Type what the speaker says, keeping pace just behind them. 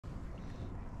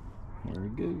There he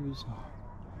goes.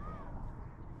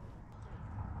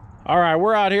 All right,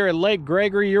 we're out here at Lake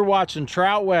Gregory. You're watching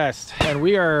Trout West, and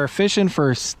we are fishing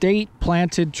for state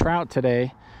planted trout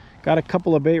today. Got a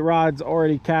couple of bait rods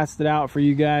already casted out for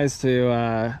you guys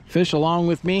to fish along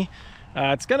with me.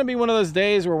 It's going to be one of those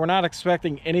days where we're not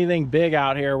expecting anything big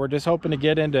out here. We're just hoping to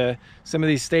get into some of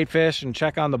these state fish and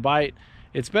check on the bite.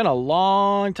 It's been a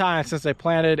long time since I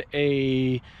planted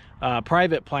a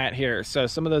private plant here, so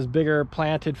some of those bigger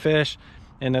planted fish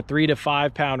in the 3 to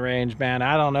 5 pound range, man,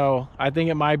 I don't know. I think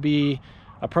it might be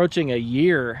approaching a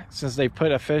year since they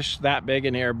put a fish that big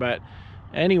in here. But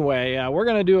anyway, we're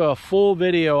gonna do a full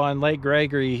video on Lake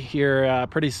Gregory here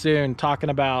pretty soon, talking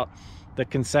about the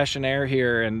concessionaire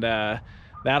here and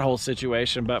that whole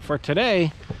situation. But for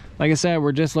today, like I said,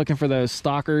 we're just looking for those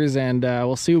stalkers, and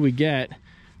we'll see what we get.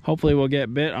 Hopefully we'll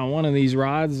get bit on one of these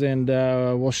rods, and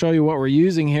we'll show you what we're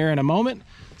using here in a moment.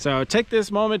 So take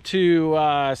this moment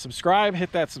to subscribe,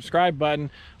 hit that subscribe button.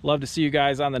 Love to see you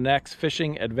guys on the next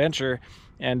fishing adventure.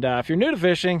 And if you're new to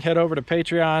fishing, head over to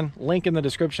Patreon, link in the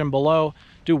description below.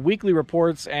 Do weekly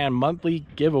reports and monthly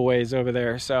giveaways over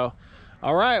there. So,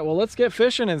 all right, well, let's get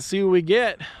fishing and see what we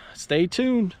get. Stay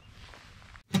tuned.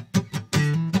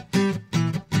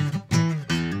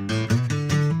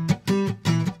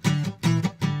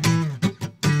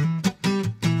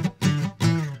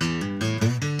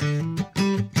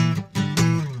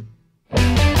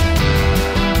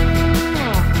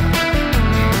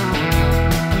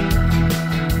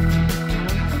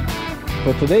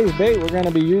 For today's bait, we're going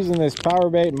to be using this power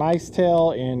bait mice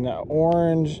tail in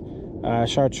orange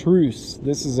chartreuse.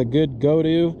 This is a good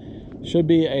go-to. Should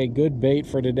be a good bait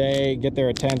for today. Get their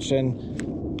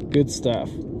attention. Good stuff.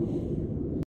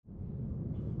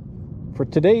 For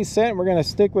today's scent, we're going to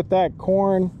stick with that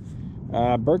corn,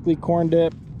 Berkeley corn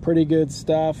dip. Pretty good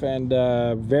stuff, and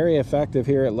very effective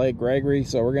here at Lake Gregory.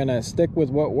 So we're going to stick with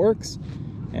what works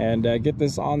and get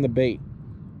this on the bait.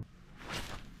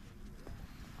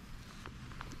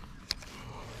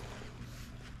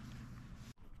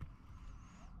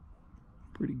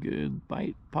 Pretty good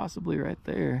bite, possibly right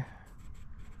there.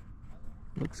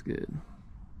 Looks good.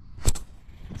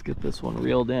 Let's get this one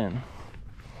reeled in.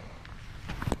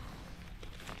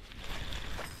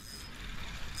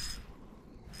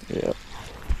 Yep.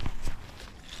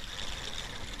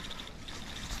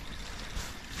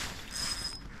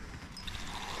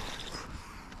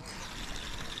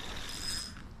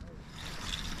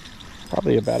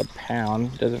 Probably about a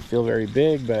pound. Doesn't feel very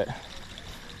big, but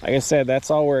like I said,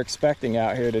 that's all we're expecting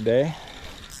out here today.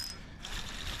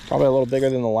 Probably a little bigger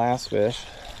than the last fish.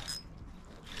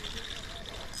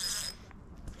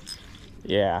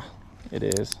 Yeah, it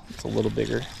is. It's a little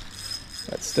bigger.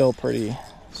 That's still pretty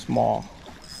small.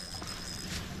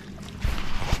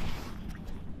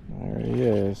 There he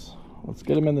is. Let's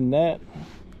get him in the net,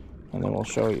 and then we'll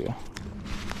show you.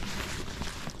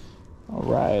 All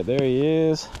right, there he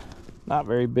is. Not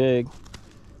very big.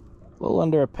 A little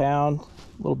under a pound.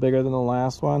 A little bigger than the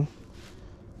last one,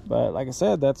 but like I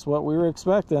said, that's what we were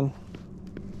expecting.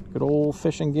 Good old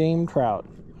fishing game trout.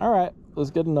 All right,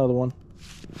 let's get another one.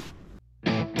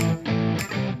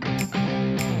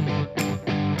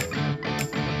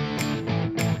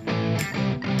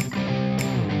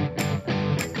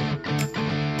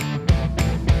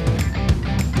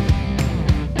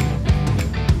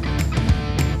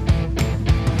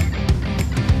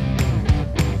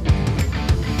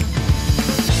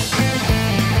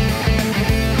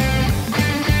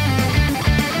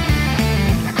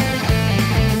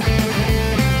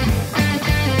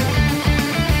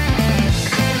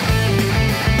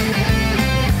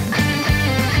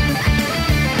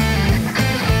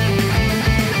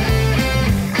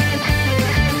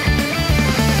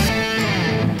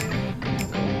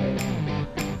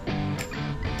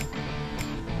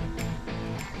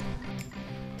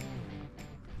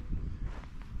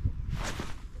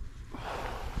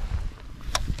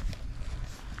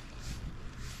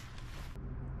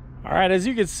 All right, as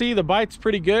you can see, the bite's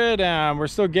pretty good. We're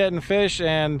still getting fish,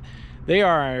 and they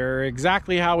are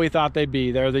exactly how we thought they'd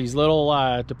be. They're these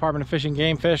little Department of Fishing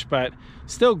game fish, but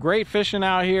still great fishing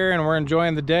out here, and we're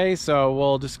enjoying the day. So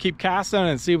we'll just keep casting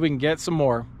and see if we can get some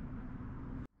more.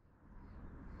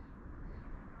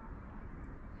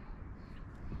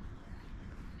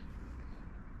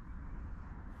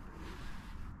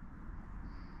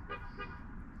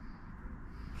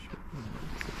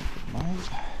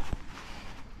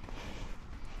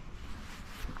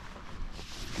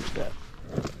 Get that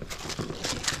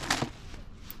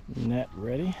net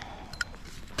ready.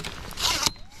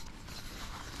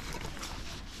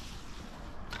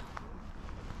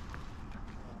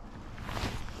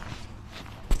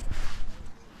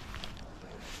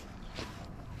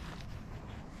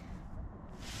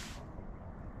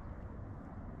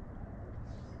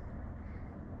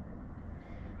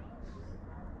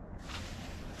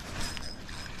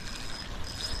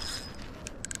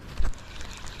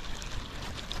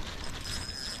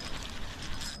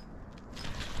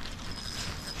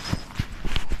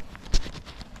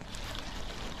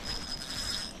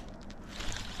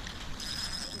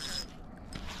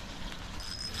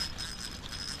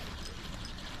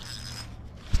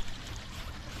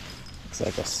 Looks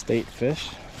like a state fish,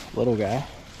 little guy,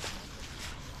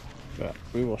 but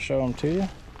we will show him to you.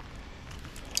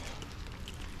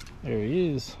 There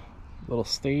he is, little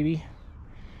statey.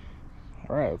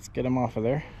 All right, let's get him off of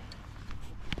there.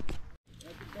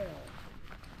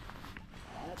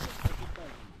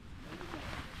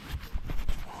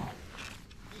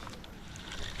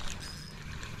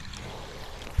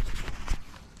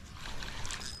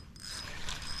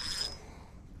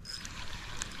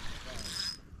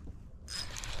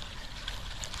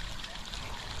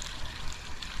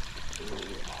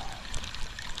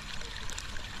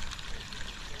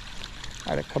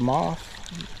 Might have come off,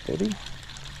 did he?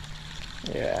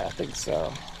 Yeah, I think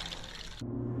so.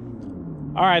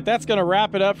 All right, that's gonna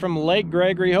wrap it up from Lake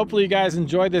Gregory. Hopefully you guys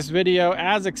enjoyed this video.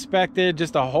 As expected,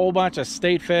 just a whole bunch of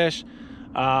state fish,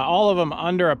 all of them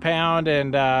under a pound,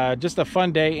 and just a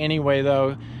fun day anyway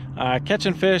though.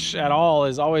 Catching fish at all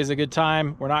is always a good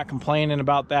time. We're not complaining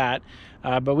about that.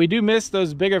 But we do miss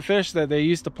those bigger fish that they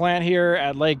used to plant here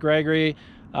at Lake Gregory.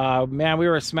 Man, we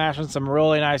were smashing some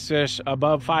really nice fish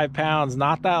above 5 pounds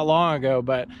not that long ago,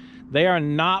 but they are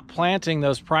not planting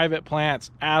those private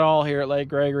plants at all here at Lake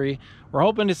Gregory. We're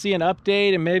hoping to see an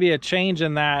update and maybe a change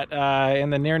in that in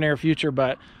the near future,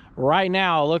 but right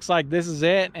now it looks like this is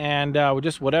it, and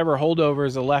just whatever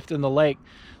holdovers are left in the lake.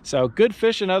 So good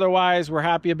fishing otherwise, we're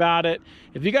happy about it.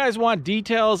 If you guys want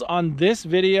details on this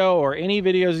video or any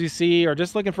videos you see, or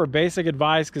just looking for basic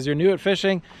advice because you're new at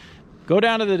fishing, go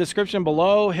down to the description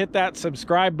below, hit that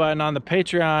subscribe button on the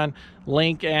Patreon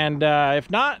link, and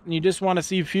if not, and you just want to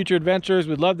see future adventures,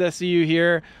 we'd love to see you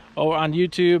here on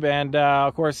YouTube, and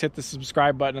of course hit the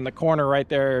subscribe button in the corner right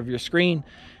there of your screen.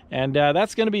 And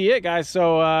that's going to be it, guys.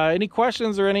 So any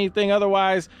questions or anything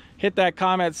otherwise, hit that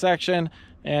comment section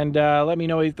and let me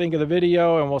know what you think of the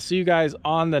video, and we'll see you guys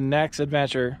on the next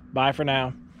adventure. Bye for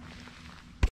now.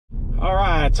 All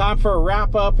right, time for a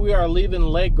wrap up. We are leaving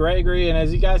Lake Gregory, and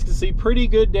as you guys can see, pretty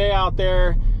good day out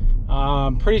there.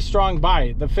 Pretty strong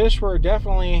bite. The fish were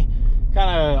definitely kind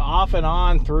of off and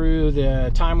on through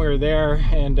the time we were there,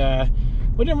 and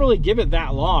we didn't really give it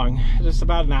that long, just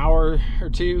about an hour or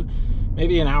two,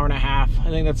 maybe an hour and a half. I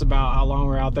think that's about how long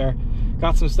we're out there.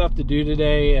 Got some stuff to do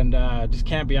today, and just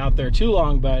can't be out there too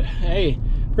long, but hey,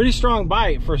 pretty strong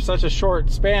bite for such a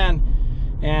short span.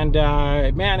 And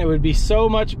man, it would be so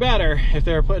much better if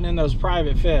they were putting in those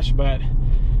private fish, but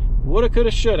woulda,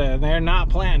 coulda, shoulda. They're not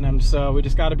planting them, so we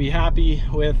just got to be happy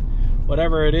with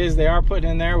whatever it is they are putting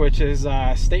in there, which is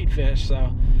state fish.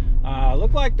 So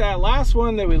looked like that last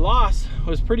one that we lost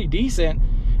was pretty decent.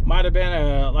 Might have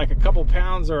been like a couple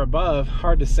pounds or above,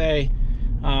 hard to say.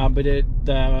 But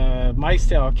the mice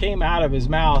tail came out of his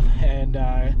mouth and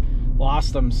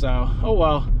lost him. So oh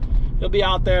well. He'll be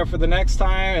out there for the next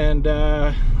time, and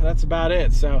that's about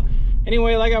it. So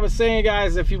anyway, like I was saying,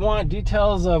 guys, if you want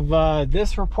details of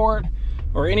this report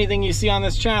or anything you see on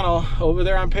this channel, over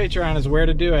there on Patreon is where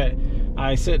to do it.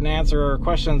 I sit and answer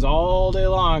questions all day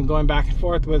long, going back and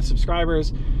forth with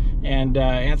subscribers, and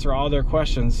answer all their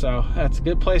questions. So that's a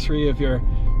good place for you if you're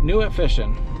new at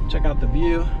fishing. Check out the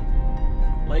view,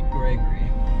 Lake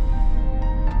Gregory.